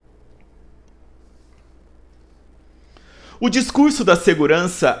O discurso da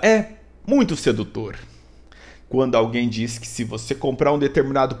segurança é muito sedutor. Quando alguém diz que se você comprar um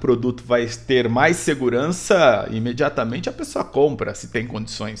determinado produto vai ter mais segurança, imediatamente a pessoa compra, se tem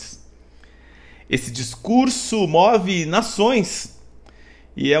condições. Esse discurso move nações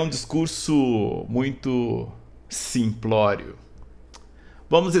e é um discurso muito simplório.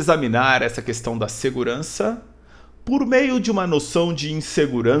 Vamos examinar essa questão da segurança por meio de uma noção de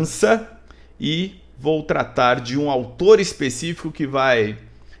insegurança e vou tratar de um autor específico que vai,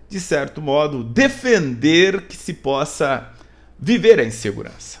 de certo modo, defender que se possa viver a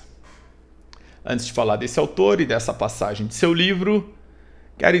insegurança. Antes de falar desse autor e dessa passagem de seu livro,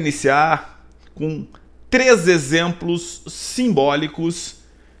 quero iniciar com 3 exemplos simbólicos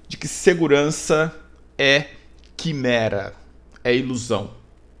de que segurança é quimera, é ilusão.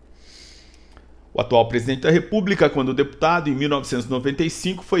 O atual presidente da República, quando deputado, em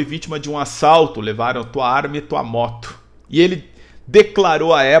 1995, foi vítima de um assalto. Levaram tua arma e tua moto. E ele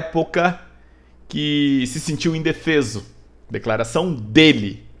declarou à época que se sentiu indefeso. Declaração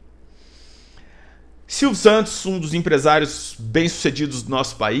dele. Silvio Santos, um dos empresários bem-sucedidos do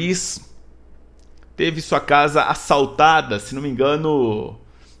nosso país, teve sua casa assaltada, se não me engano,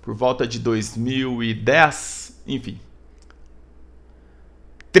 por volta de 2010. Enfim.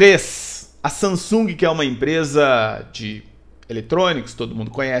 3. A Samsung, que é uma empresa de eletrônicos, todo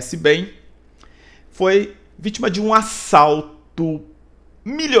mundo conhece bem, foi vítima de um assalto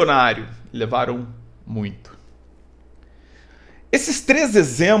milionário. Levaram muito. Esses 3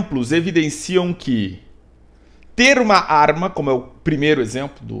 exemplos evidenciam que ter uma arma, como é o primeiro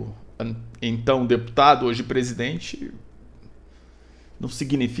exemplo do então deputado, hoje presidente, não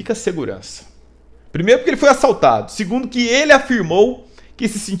significa segurança. Primeiro, porque ele foi assaltado. Segundo, que ele afirmou que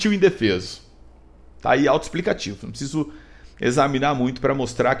se sentiu indefeso. Tá aí autoexplicativo. Não preciso examinar muito para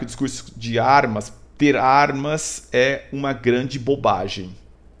mostrar que o discurso de armas, ter armas, é uma grande bobagem.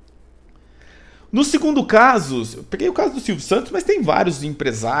 No segundo caso, eu peguei o caso do Silvio Santos, mas tem vários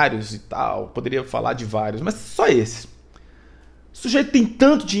empresários e tal, poderia falar de vários, mas só esse. O sujeito tem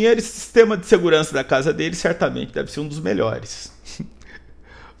tanto dinheiro, esse sistema de segurança da casa dele certamente deve ser um dos melhores.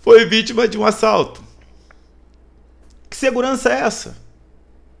 Foi vítima de um assalto. Que segurança é essa?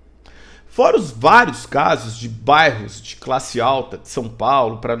 Fora os vários casos de bairros de classe alta de São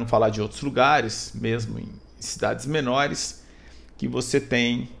Paulo, para não falar de outros lugares, mesmo em cidades menores, que você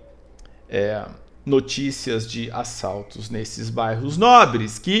tem notícias de assaltos nesses bairros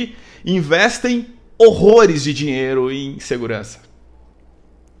nobres que investem horrores de dinheiro em segurança.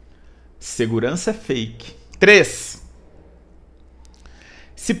 Segurança é fake. 3.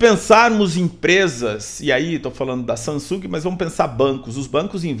 Se pensarmos em empresas, e aí estou falando da Samsung, mas vamos pensar bancos. Os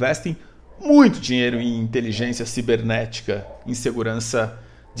bancos investem muito dinheiro em inteligência cibernética, em segurança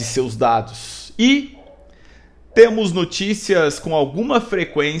de seus dados. E temos notícias com alguma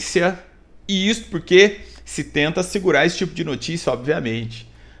frequência, e isso porque se tenta segurar esse tipo de notícia, obviamente,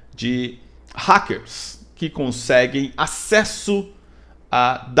 de hackers que conseguem acesso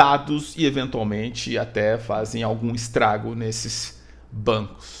a dados e eventualmente até fazem algum estrago nesses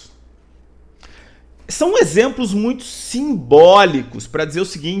bancos. São exemplos muito simbólicos para dizer o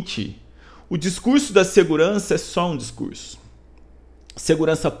seguinte: o discurso da segurança é só um discurso.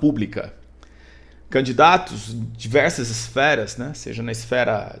 Segurança pública. Candidatos em diversas esferas, né, seja na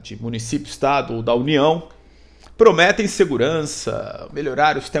esfera de município, estado ou da União, prometem segurança,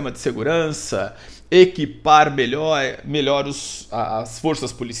 melhorar o sistema de segurança, equipar melhor as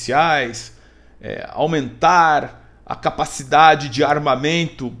forças policiais, aumentar a capacidade de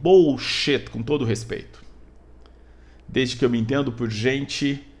armamento. Bullshit, com todo respeito. Desde que eu me entendo por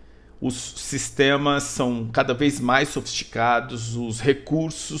gente, os sistemas são cada vez mais sofisticados, os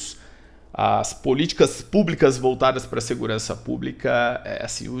recursos, as políticas públicas voltadas para a segurança pública,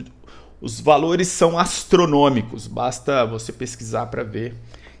 os valores são astronômicos. Basta você pesquisar para ver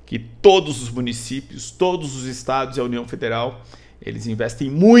que todos os municípios, todos os estados e a União Federal, eles investem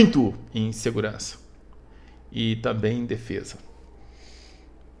muito em segurança e também em defesa.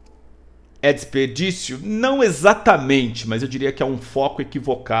 É desperdício? Não exatamente, mas eu diria que é um foco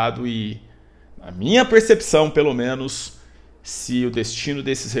equivocado e, na minha percepção, pelo menos, se o destino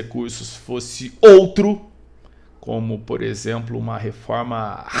desses recursos fosse outro, como, por exemplo, uma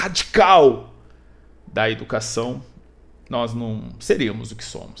reforma radical da educação, nós não seríamos o que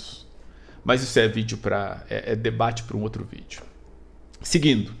somos. Mas isso é debate para um outro vídeo.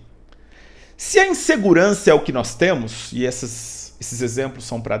 Seguindo. Se a insegurança é o que nós temos, e esses exemplos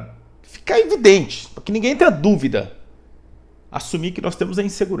são para ficar evidente, para que ninguém tenha dúvida, assumir que nós temos a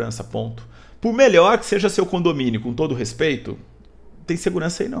insegurança, ponto. Por melhor que seja seu condomínio, com todo respeito, não tem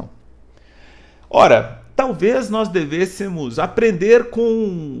segurança aí não. Ora, talvez nós devêssemos aprender com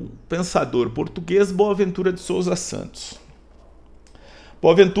um pensador português, Boaventura de Souza Santos.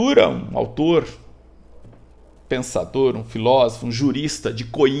 Boaventura, um autor, pensador, um filósofo, um jurista de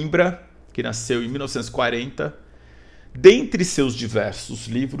Coimbra, que nasceu em 1940, dentre seus diversos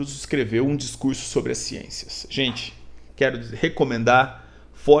livros, escreveu um discurso sobre as ciências. Gente, quero recomendar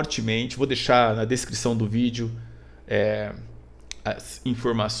fortemente, vou deixar na descrição do vídeo as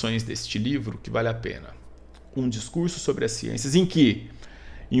informações deste livro, que vale a pena. Um discurso sobre as ciências, em que,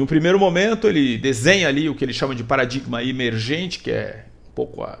 em um primeiro momento, ele desenha ali o que ele chama de paradigma emergente, que é um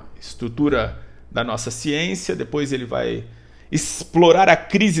pouco a estrutura da nossa ciência. Depois ele vai explorar a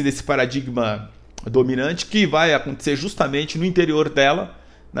crise desse paradigma dominante, que vai acontecer justamente no interior dela,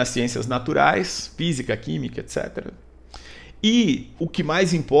 nas ciências naturais, física, química, etc. E o que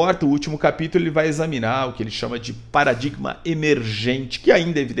mais importa, o último capítulo, ele vai examinar o que ele chama de paradigma emergente, que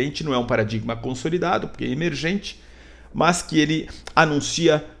ainda, é evidente, não é um paradigma consolidado, porque é emergente, mas que ele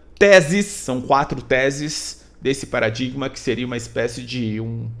anuncia teses, são 4 teses desse paradigma, que seria uma espécie de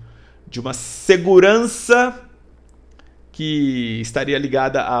uma segurança que estaria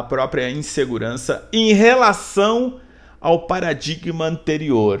ligada à própria insegurança em relação ao paradigma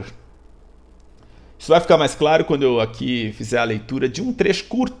anterior. Isso vai ficar mais claro quando eu aqui fizer a leitura de um trecho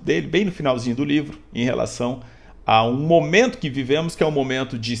curto dele, bem no finalzinho do livro, em relação a um momento que vivemos, que é um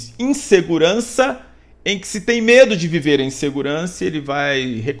momento de insegurança, em que se tem medo de viver em insegurança, ele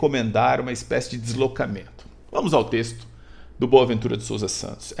vai recomendar uma espécie de deslocamento. Vamos ao texto do Boaventura de Souza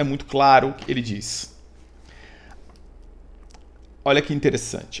Santos. É muito claro o que ele diz. Olha que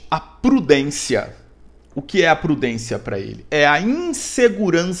interessante. A prudência. O que é a prudência para ele? É a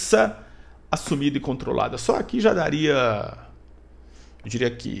insegurança assumida e controlada. Só aqui já daria, eu diria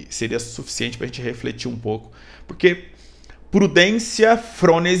que seria suficiente para a gente refletir um pouco. Porque prudência,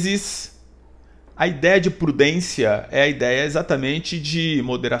 frônesis, a ideia de prudência é a ideia exatamente de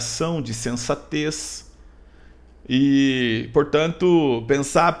moderação, de sensatez. E, portanto,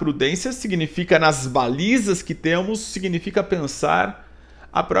 pensar a prudência significa, nas balizas que temos, significa pensar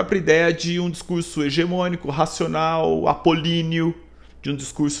a própria ideia de um discurso hegemônico, racional, apolíneo, de um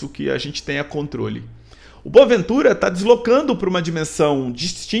discurso que a gente tenha controle. O Boaventura está deslocando para uma dimensão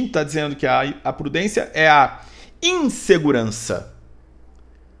distinta, dizendo que a prudência é a insegurança.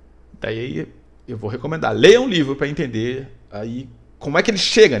 Daí eu vou recomendar, leia um livro para entender aí como é que ele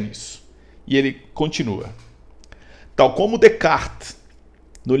chega nisso. E ele continua. Tal como Descartes,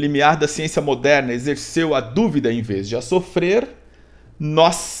 no limiar da ciência moderna, exerceu a dúvida em vez de a sofrer,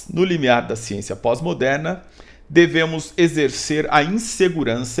 nós, no limiar da ciência pós-moderna, devemos exercer a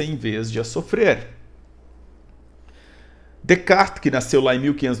insegurança em vez de a sofrer. Descartes, que nasceu lá em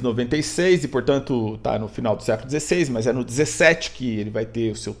 1596 e, portanto, está no final do século XVI, mas é no 17 que ele vai ter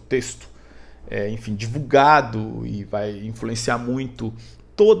o seu texto, enfim, divulgado e vai influenciar muito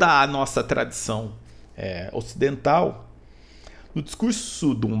toda a nossa tradição ocidental. No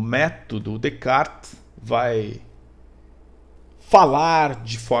discurso do método, Descartes vai falar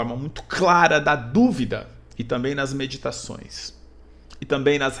de forma muito clara da dúvida, e também nas meditações, e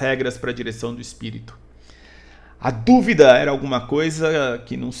também nas regras para a direção do espírito. A dúvida era alguma coisa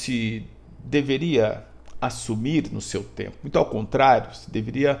que não se deveria assumir no seu tempo. Muito ao contrário, se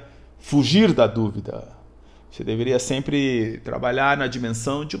deveria fugir da dúvida. Você deveria sempre trabalhar na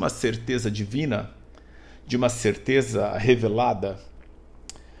dimensão de uma certeza divina, de uma certeza revelada.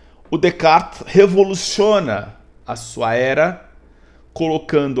 O Descartes revoluciona a sua era,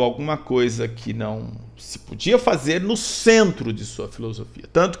 colocando alguma coisa que não se podia fazer no centro de sua filosofia.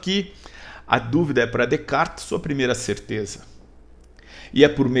 Tanto que a dúvida é para Descartes sua primeira certeza. E é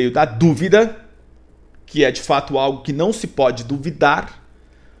por meio da dúvida, que é de fato algo que não se pode duvidar,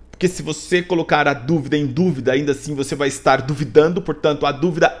 porque se você colocar a dúvida em dúvida, ainda assim você vai estar duvidando, portanto a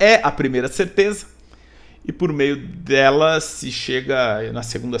dúvida é a primeira certeza, e por meio dela se chega na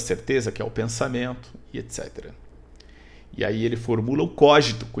segunda certeza, que é o pensamento, e etc. E aí ele formula o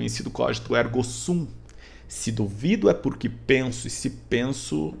cogito, conhecido cogito ergo sum. Se duvido é porque penso, e se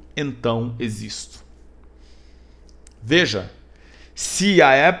penso, então existo. Veja, se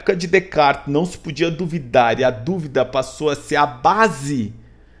a época de Descartes não se podia duvidar e a dúvida passou a ser a base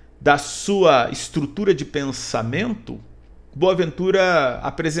da sua estrutura de pensamento, Boaventura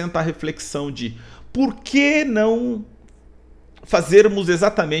apresenta a reflexão de por que não fazermos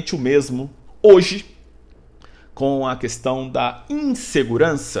exatamente o mesmo hoje com a questão da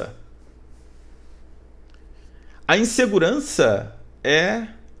insegurança. A insegurança é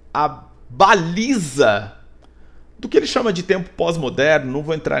a baliza do que ele chama de tempo pós-moderno. Não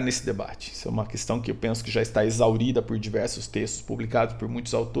vou entrar nesse debate. Isso é uma questão que eu penso que já está exaurida por diversos textos publicados por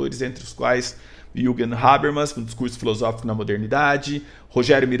muitos autores, entre os quais Jürgen Habermas, com o discurso filosófico na modernidade,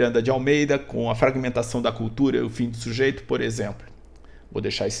 Rogério Miranda de Almeida, com a fragmentação da cultura e o fim do sujeito, por exemplo. Vou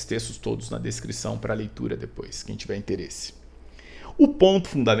deixar esses textos todos na descrição para leitura depois, quem tiver interesse. O ponto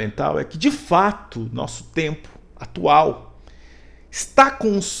fundamental é que, de fato, nosso tempo atual está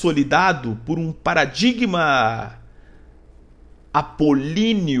consolidado por um paradigma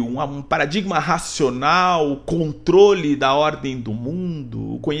apolíneo, um paradigma racional, o controle da ordem do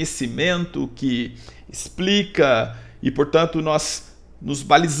mundo, o conhecimento que explica, e, portanto, nós nos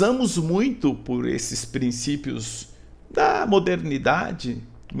balizamos muito por esses princípios da modernidade,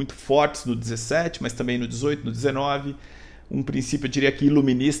 muito fortes no 17, mas também no 18, no 19, um princípio, eu diria que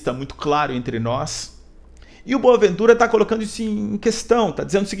iluminista, muito claro entre nós. E o Boaventura está colocando isso em questão, está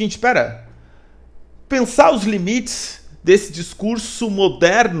dizendo o seguinte: espera, pensar os limites desse discurso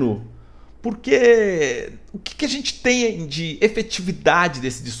moderno, porque o que a gente tem de efetividade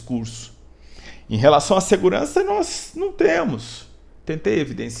desse discurso? Em relação à segurança, nós não temos. Tentei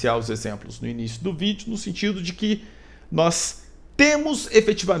evidenciar os exemplos no início do vídeo, no sentido de que nós temos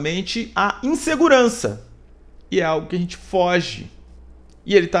efetivamente a insegurança. E é algo que a gente foge.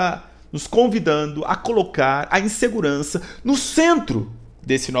 E ele está nos convidando a colocar a insegurança no centro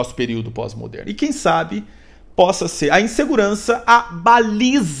desse nosso período pós-moderno. E quem sabe possa ser a insegurança a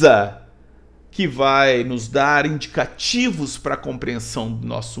baliza que vai nos dar indicativos para a compreensão do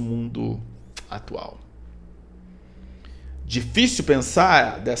nosso mundo atual. Difícil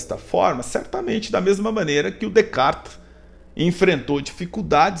pensar desta forma, certamente da mesma maneira que o Descartes enfrentou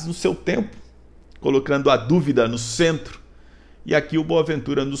dificuldades no seu tempo, colocando a dúvida no centro. E aqui o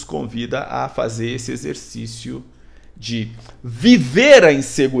Boaventura nos convida a fazer esse exercício de viver a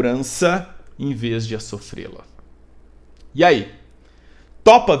insegurança em vez de a sofrê-la. E aí?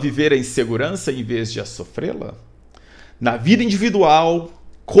 Topa viver a insegurança em vez de a sofrê-la? Na vida individual,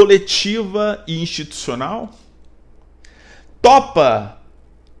 coletiva e institucional? Topa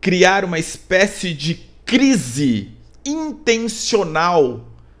criar uma espécie de crise intencional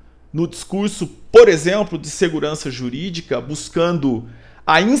no discurso, por exemplo, de segurança jurídica, buscando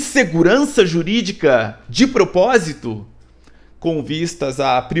a insegurança jurídica de propósito, com vistas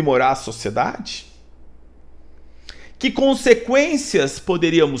a aprimorar a sociedade? Que consequências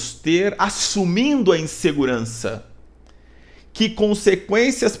poderíamos ter assumindo a insegurança? Que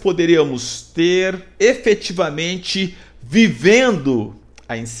consequências poderíamos ter efetivamente vivendo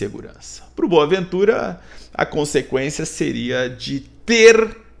a insegurança? Para o Boaventura, a consequência seria de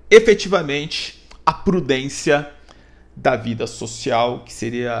ter efetivamente a prudência da vida social, que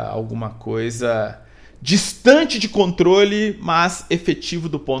seria alguma coisa distante de controle, mas efetivo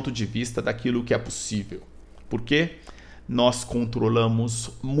do ponto de vista daquilo que é possível. Porque nós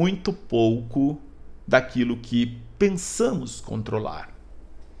controlamos muito pouco daquilo que pensamos controlar.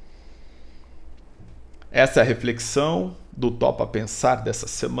 Essa é a reflexão do Topa Pensar dessa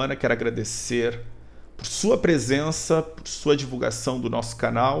semana. Quero agradecer por sua presença, por sua divulgação do nosso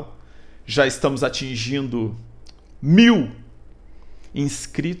canal. Já estamos atingindo 1000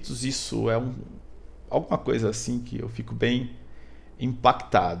 inscritos. Isso é alguma coisa assim que eu fico bem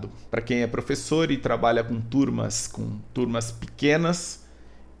impactado. Para quem é professor e trabalha com turmas pequenas,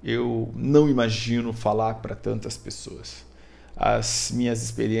 eu não imagino falar para tantas pessoas. As minhas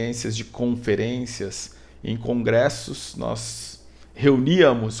experiências de conferências em congressos, nós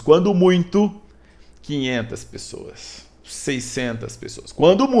reuníamos, quando muito, 500 pessoas, 600 pessoas,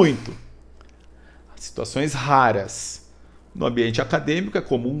 quando muito. Situações raras. No ambiente acadêmico é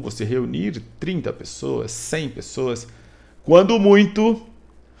comum você reunir 30 pessoas, 100 pessoas, quando muito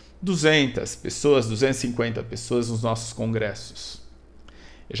 200 pessoas, 250 pessoas nos nossos congressos.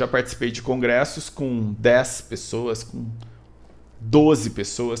 Eu já participei de congressos com 10 pessoas, com 12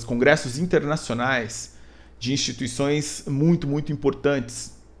 pessoas, congressos internacionais de instituições muito, muito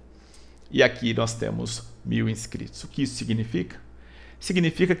importantes. E aqui nós temos 1000 inscritos. O que isso significa?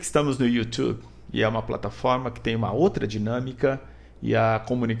 Significa que estamos no YouTube e é uma plataforma que tem uma outra dinâmica e a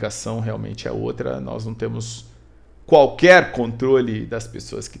comunicação realmente é outra. Nós não temos qualquer controle das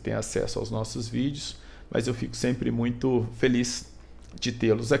pessoas que têm acesso aos nossos vídeos, mas eu fico sempre muito feliz de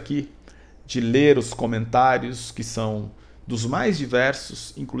tê-los aqui, de ler os comentários que são dos mais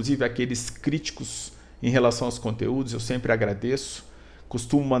diversos, inclusive aqueles críticos em relação aos conteúdos. Eu sempre agradeço.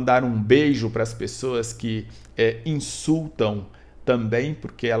 Costumo mandar um beijo para as pessoas que insultam também,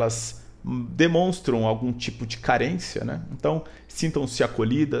 porque elas demonstram algum tipo de carência, né? Então, sintam-se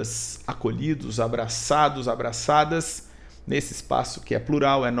acolhidas, acolhidos, abraçados, abraçadas nesse espaço que é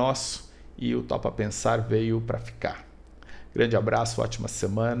plural, é nosso e o Topa Pensar veio para ficar. Grande abraço, ótima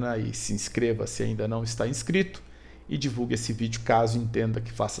semana e se inscreva se ainda não está inscrito e divulgue esse vídeo caso entenda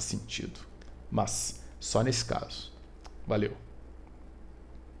que faça sentido. Mas só nesse caso. Valeu!